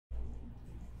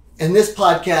In this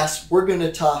podcast, we're going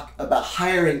to talk about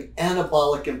hiring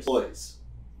anabolic employees.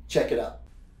 Check it out.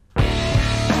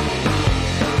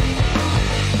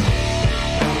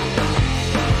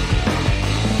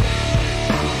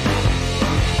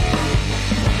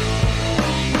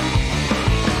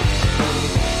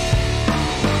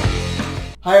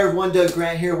 Hi everyone, Doug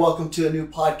Grant here. Welcome to a new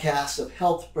podcast of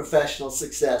Health Professional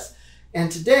Success.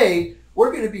 And today,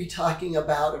 we're going to be talking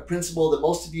about a principle that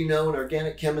most of you know in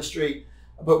organic chemistry,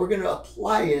 but we're going to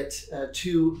apply it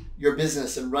to your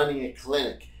business and running a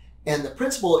clinic. And the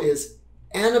principle is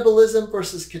anabolism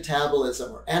versus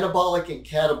catabolism, or anabolic and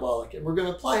catabolic. And we're going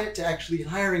to apply it to actually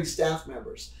hiring staff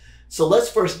members. So let's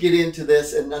first get into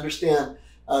this and understand,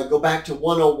 go back to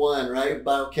 101, right?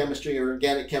 Biochemistry or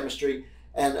organic chemistry,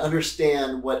 and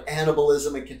understand what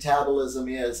anabolism and catabolism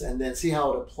is, and then see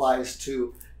how it applies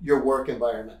to your work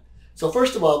environment. So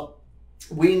first of all,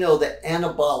 we know that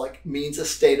anabolic means a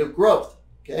state of growth.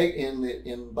 Okay,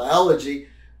 in biology,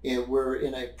 we're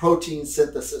in a protein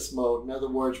synthesis mode. In other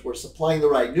words, we're supplying the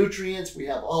right nutrients, we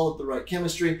have all of the right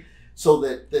chemistry so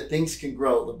that things can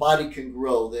grow, the body can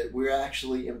grow, that we're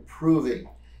actually improving.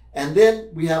 And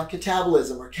then we have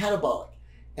catabolism or catabolic,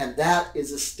 and that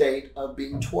is a state of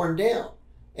being torn down.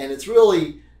 And it's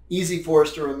really easy for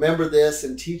us to remember this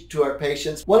and teach to our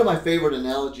patients. One of my favorite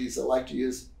analogies I like to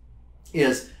use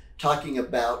is talking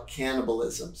about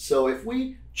cannibalism. So if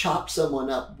we chop someone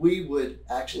up, we would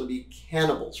actually be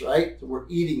cannibals, right? So we're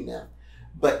eating them.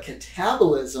 But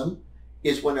catabolism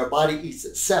is when our body eats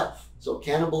itself. So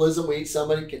cannibalism, we eat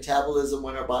somebody; catabolism,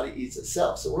 when our body eats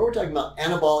itself. So when we're talking about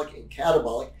anabolic and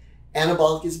catabolic,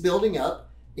 anabolic is building up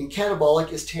and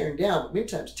catabolic is tearing down, but many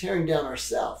times tearing down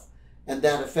ourselves, and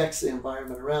that affects the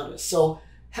environment around us. So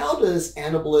how does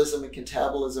anabolism and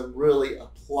catabolism really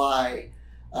apply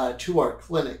to our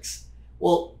clinics?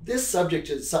 Well, this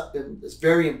subject is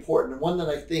very important, and one that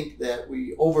I think that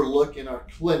we overlook in our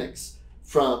clinics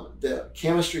from the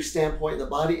chemistry standpoint of the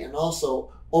body, and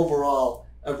also overall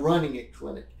of running a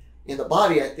clinic. In the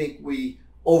body, I think we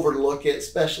overlook it,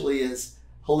 especially as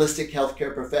holistic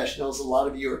healthcare professionals. A lot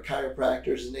of you are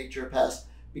chiropractors and naturopaths,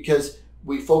 because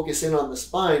we focus in on the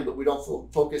spine, but we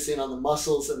don't focus in on the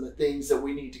muscles and the things that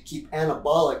we need to keep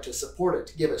anabolic to support it,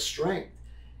 to give it strength.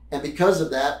 And because of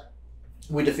that,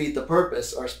 we defeat the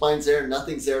purpose. Our spine's there,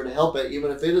 nothing's there to help it,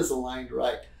 even if it is aligned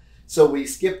right. So we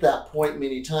skip that point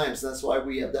many times. That's why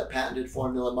we have that patented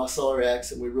formula, Muscle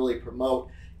RX, and we really promote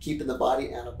keeping the body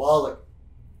anabolic.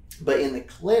 But in the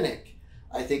clinic,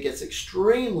 I think it's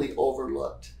extremely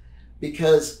overlooked,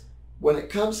 because when it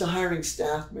comes to hiring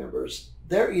staff members,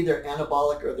 they're either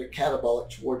anabolic or they're catabolic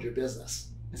toward your business.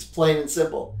 It's plain and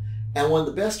simple. And one of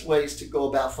the best ways to go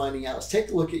about finding out is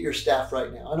take a look at your staff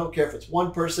right now. I don't care if it's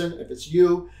one person, if it's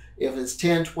you, if it's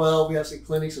 10, 12, we have some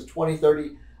clinics with 20,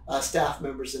 30 staff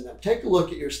members in them. Take a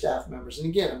look at your staff members. And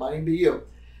again, it might even be you.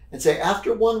 And say,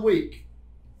 after 1 week,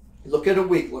 look at a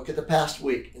week, look at the past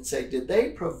week, and say, did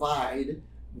they provide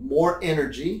more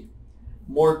energy,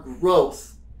 more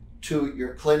growth to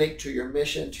your clinic, to your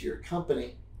mission, to your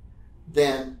company,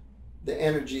 than the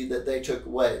energy that they took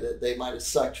away, that they might have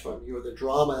sucked from you, or the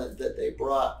drama that they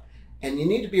brought? And you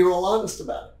need to be real honest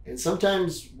about it. And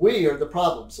sometimes we are the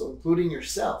problem, so including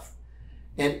yourself.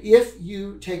 And if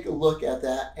you take a look at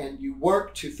that and you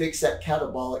work to fix that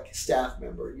catabolic staff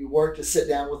member, you work to sit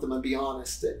down with them and be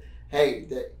honest that, hey,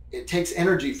 that it takes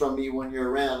energy from me when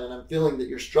you're around, and I'm feeling that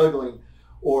you're struggling,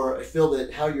 or I feel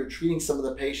that how you're treating some of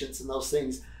the patients and those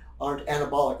things aren't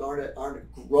anabolic,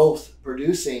 aren't growth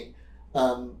producing.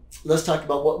 Let's talk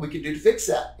about what we could do to fix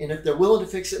that. And if they're willing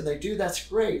to fix it and they do, that's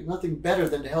great. Nothing better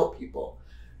than to help people.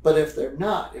 But if they're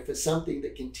not, if it's something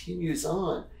that continues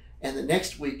on, and the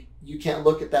next week you can't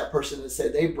look at that person and say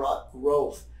they brought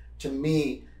growth to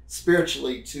me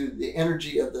spiritually, to the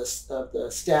energy of the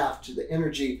staff, to the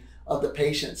energy of the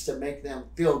patients, to make them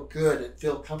feel good and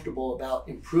feel comfortable about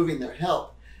improving their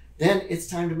health, then it's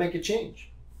time to make a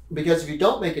change. Because if you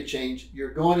don't make a change,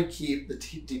 you're going to keep the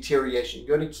deterioration.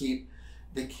 You're going to keep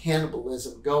the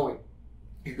cannibalism going.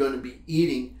 You're going to be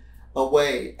eating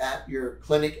away at your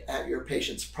clinic, at your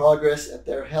patient's progress, at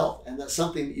their health. And that's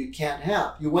something that you can't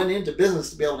have. You went into business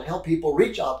to be able to help people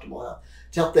reach optimal health,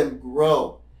 to help them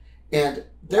grow. And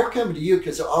they're coming to you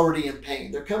because they're already in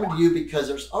pain. They're coming to you because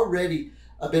there's already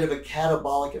a bit of a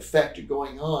catabolic effect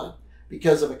going on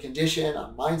because of a condition,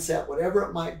 a mindset, whatever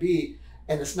it might be.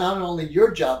 And it's not only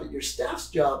your job, but your staff's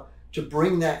job to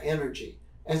bring that energy.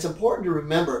 And it's important to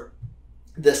remember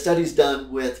the studies done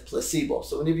with placebo.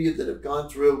 So any of you that have gone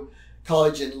through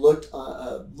college and looked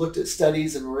at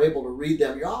studies and were able to read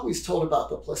them, you're always told about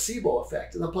the placebo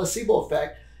effect. And the placebo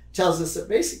effect tells us that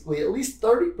basically at least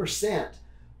 30%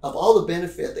 of all the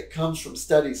benefit that comes from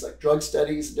studies like drug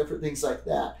studies and different things like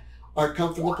that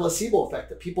come from the placebo effect,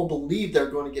 that people believe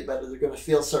they're going to get better, they're going to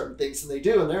feel certain things, and they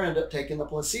do, and they end up taking the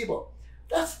placebo.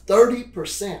 That's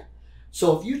 30%.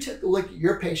 So if you take a look at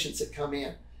your patients that come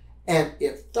in, and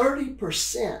if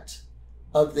 30%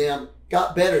 of them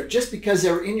got better just because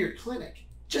they were in your clinic,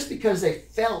 just because they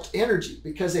felt energy,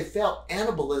 because they felt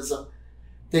anabolism,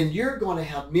 then you're going to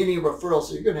have many referrals.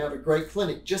 So you're going to have a great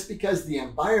clinic just because the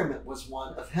environment was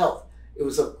one of health. It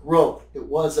was of growth. It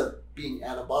was of being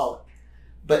anabolic.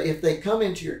 But if they come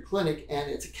into your clinic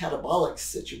and it's a catabolic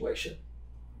situation,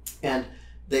 and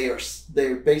they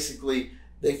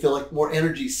feel like more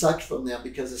energy sucked from them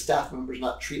because the staff member's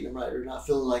not treating them right, or not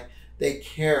feeling like they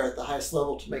care at the highest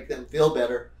level to make them feel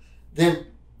better, then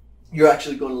you're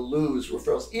actually going to lose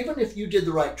referrals. Even if you did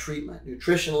the right treatment,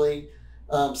 nutritionally,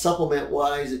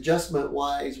 supplement-wise,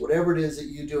 adjustment-wise, whatever it is that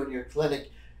you do in your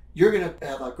clinic, you're going to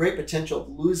have a great potential of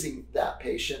losing that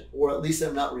patient, or at least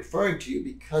them not referring to you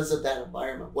because of that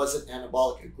environment. Wasn't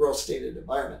anabolic, a growth-stated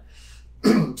environment.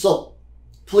 So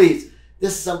please,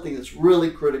 this is something that's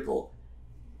really critical.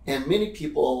 And many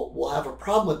people will have a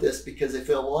problem with this because they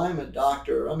feel, well, I'm a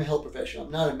doctor, I'm a health professional,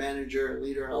 I'm not a manager, a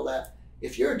leader, and all that.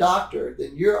 If you're a doctor,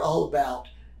 then you're all about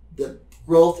the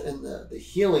growth and the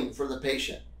healing for the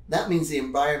patient. That means the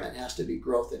environment has to be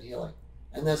growth and healing.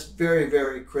 And that's very,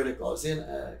 very critical. I was in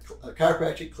a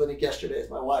chiropractic clinic yesterday with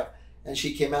my wife, and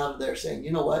she came out of there saying,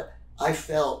 you know what? I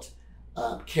felt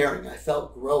caring. I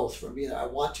felt growth from being there. I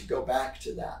want to go back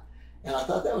to that. And I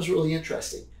thought that was really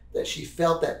interesting, that she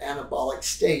felt that anabolic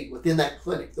state within that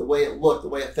clinic, the way it looked, the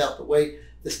way it felt, the way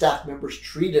the staff members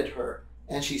treated her.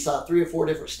 And she saw 3 or 4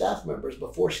 different staff members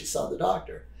before she saw the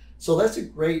doctor. So that's a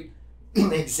great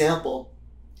example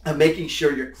of making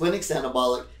sure your clinic's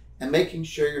anabolic and making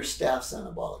sure your staff's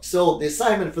anabolic. So the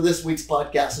assignment for this week's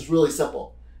podcast is really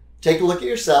simple. Take a look at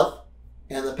yourself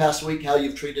and the past week, how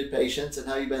you've treated patients and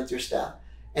how you've been with your staff.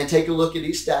 And take a look at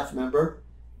each staff member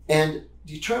and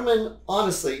determine,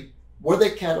 honestly, were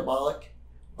they catabolic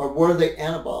or were they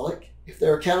anabolic? If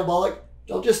they're catabolic,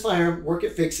 don't just fire them, work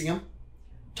at fixing them.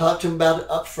 Talk to them about it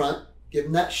up front, give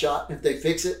them that shot. And if they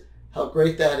fix it, how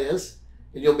great that is,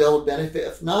 and you'll be able to benefit.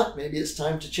 If not, maybe it's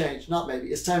time to change. Not maybe,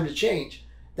 it's time to change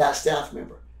that staff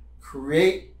member.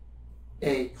 Create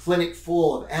a clinic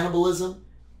full of anabolism,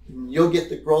 and you'll get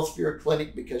the growth for your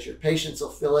clinic because your patients will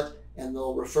feel it and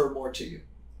they'll refer more to you.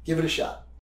 Give it a shot.